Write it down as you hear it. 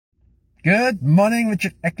Good morning,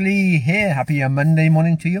 Richard Eckley here. Happy Monday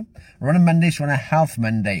morning to you. We're on a Monday, so on a Health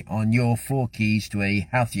Monday on your 4 keys to a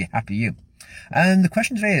healthier, happy you. And the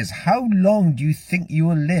question today is, how long do you think you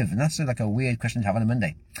will live? And that's like a weird question to have on a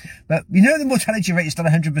Monday. But we know the mortality rate is still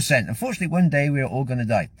 100%. Unfortunately, one day we're all going to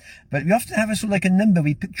die. But we often have a sort of like a number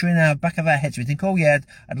we picture in our back of our heads. We think, oh yeah,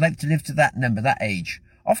 I'd like to live to that number, that age.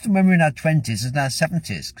 Often when we're in our 20s and our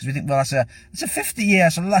 70s, because we think, well, it's a 50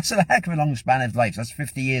 years, so that's a heck of a long span of life. That's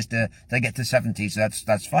 50 years to get to 70, so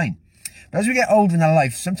that's fine. But as we get older in our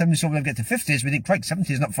life, sometimes we sort of get to 50s, we think, right,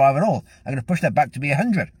 70 is not far at all. I'm going to push that back to be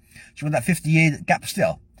 100. So we're in that 50-year gap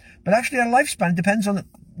still. But actually our lifespan depends on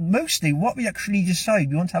mostly what we actually decide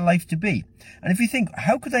we want our life to be. And if you think,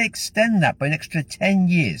 how could I extend that by an extra 10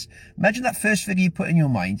 years? Imagine that first figure you put in your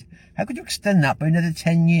mind. How could you extend that by another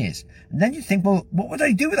 10 years? And then you think, well, what would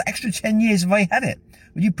I do with that extra 10 years if I had it?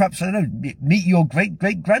 Would you perhaps, I don't know, meet your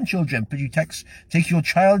great-great-grandchildren? Would you take your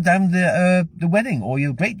child down the wedding, or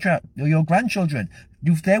your grandchildren?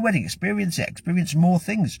 Do their wedding, experience it, experience more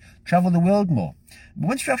things, travel the world more. But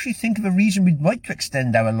once we actually think of a reason we'd like to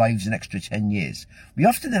extend our lives an extra 10 years, we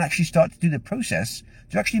often then actually start to do the process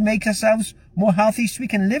to actually make ourselves more healthy so we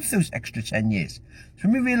can live those extra 10 years. So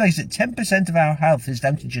when we realize that 10% of our health is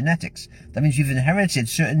down to genetics, that means we've inherited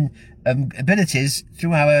certain abilities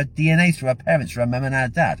through our DNA, through our parents, through our mum and our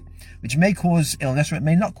dad, which may cause illness or it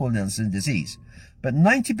may not cause illness and disease. But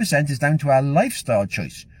 90% is down to our lifestyle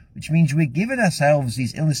choice, which means we're giving ourselves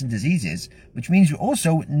these illness and diseases, which means we're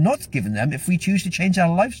also not giving them if we choose to change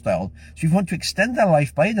our lifestyle. So if we want to extend our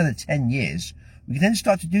life by another 10 years, we can then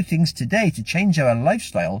start to do things today to change our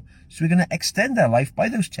lifestyle. So we're going to extend our life by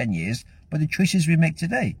those 10 years by the choices we make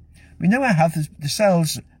today. We know our health is the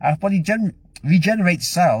cells, our body regenerates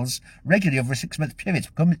cells regularly over a 6-month period,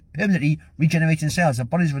 permanently regenerating cells. Our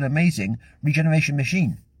bodies are an amazing regeneration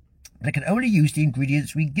machine. But it can only use the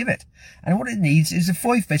ingredients we give it. And what it needs is the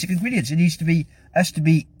 5 basic ingredients. It needs to be us to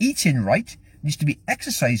be eating right, it needs to be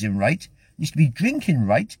exercising right, it needs to be drinking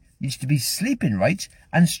right, it needs to be sleeping right,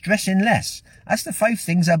 and stressing less. That's the 5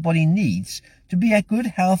 things our body needs to be a good,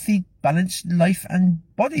 healthy, balanced life and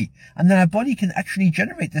body. And then our body can actually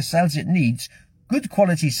generate the cells it needs, good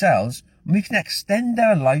quality cells, and we can extend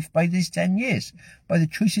our life by these 10 years, by the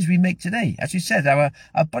choices we make today. As you said, our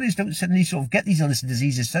bodies don't suddenly sort of get these illnesses and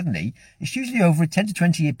diseases suddenly. It's usually over a 10 to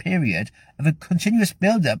 20 year period of a continuous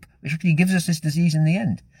build-up, which actually gives us this disease in the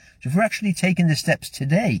end. So if we're actually taking the steps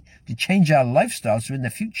today to change our lifestyle, so in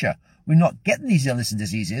the future, we're not getting these illnesses and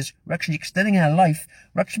diseases, we're actually extending our life,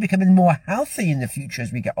 we're actually becoming more healthy in the future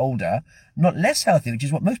as we get older, not less healthy, which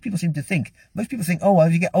is what most people seem to think. Most people think, oh, well,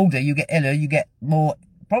 as you get older, you get iller, you get more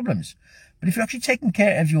problems. But if you're actually taking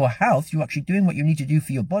care of your health, you're actually doing what you need to do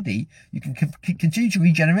for your body, you can continue to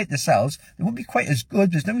regenerate the cells. They won't be quite as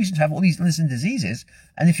good. There's no reason to have all these illnesses and diseases.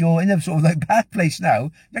 And if you're in a sort of like bad place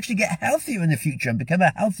now, you actually get healthier in the future and become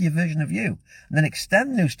a healthier version of you. And then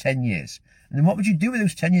extend those 10 years. And then what would you do with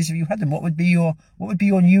those 10 years if you had them? What would be your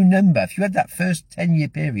new number? If you had that first 10-year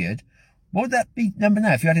period, what would that be number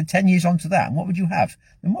now? If you added 10 years onto that, and what would you have?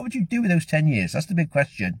 Then what would you do with those 10 years? That's the big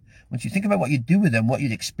question. Once you think about what you'd do with them, what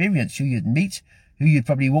you'd experience, who you'd meet, who you'd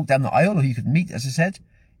probably walk down the aisle, or who you could meet, as I said,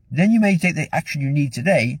 then you may take the action you need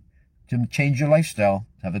today to change your lifestyle,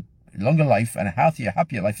 to have a longer life and a healthier,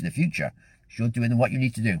 happier life in the future. Because you're doing what you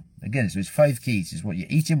need to do. Again, so it's 5 keys. It's what you're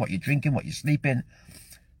eating, what you're drinking, what you're sleeping,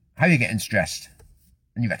 how you're getting stressed,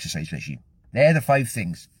 and your exercise regime. They're the 5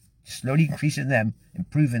 things. Slowly increasing them,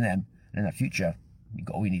 improving them, and in the future, you've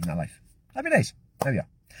got all you need in that life. Happy days. There we are.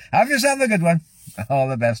 Have yourself a good one. All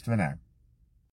the best for now.